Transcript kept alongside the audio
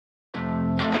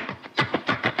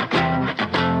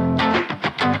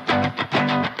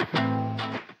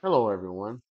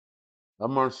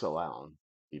I'm Marcel Allen,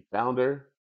 the founder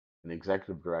and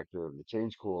executive director of the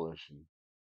Change Coalition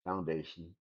Foundation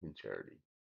and Charity.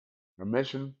 Our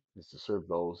mission is to serve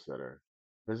those that are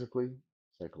physically,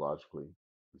 psychologically,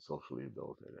 and socially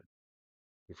debilitated.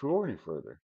 Before we go any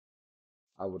further,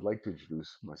 I would like to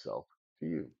introduce myself to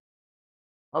you.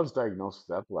 I was diagnosed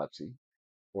with epilepsy,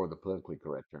 or the politically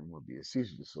correct term would be a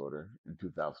seizure disorder, in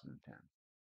 2010.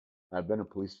 I've been a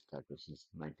police detective since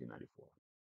 1994.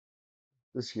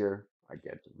 This year, I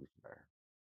get to retire.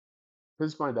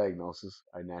 Since my diagnosis,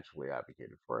 I naturally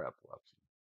advocated for epilepsy.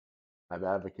 I've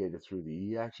advocated through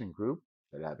the E-Action group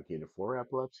that advocated for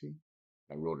epilepsy.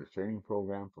 I wrote a training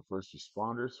program for first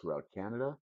responders throughout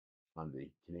Canada on the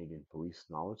Canadian Police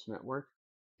Knowledge Network,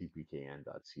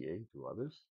 cpkn.ca, to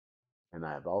others. And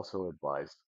I have also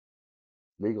advised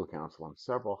legal counsel on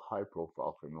several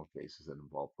high-profile criminal cases that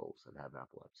involve those that have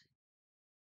epilepsy.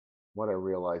 What I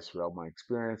realized throughout my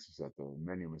experience is that there are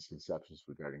many misconceptions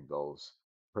regarding those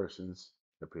persons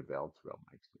that prevailed throughout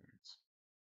my experience.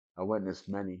 I witnessed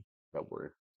many that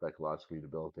were psychologically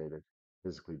debilitated,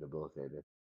 physically debilitated,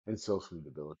 and socially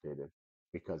debilitated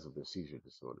because of their seizure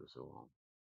disorders alone.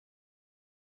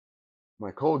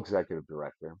 My co-executive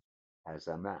director has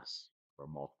MS, or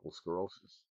multiple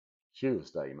sclerosis. She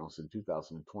was diagnosed in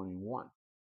 2021.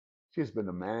 She has been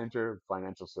the manager of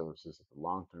financial services at the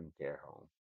long-term care home,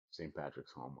 St.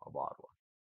 Patrick's Home of Ottawa.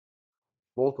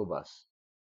 Both of us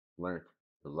learned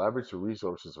to leverage the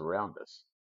resources around us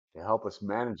to help us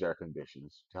manage our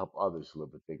conditions to help others live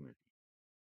with dignity.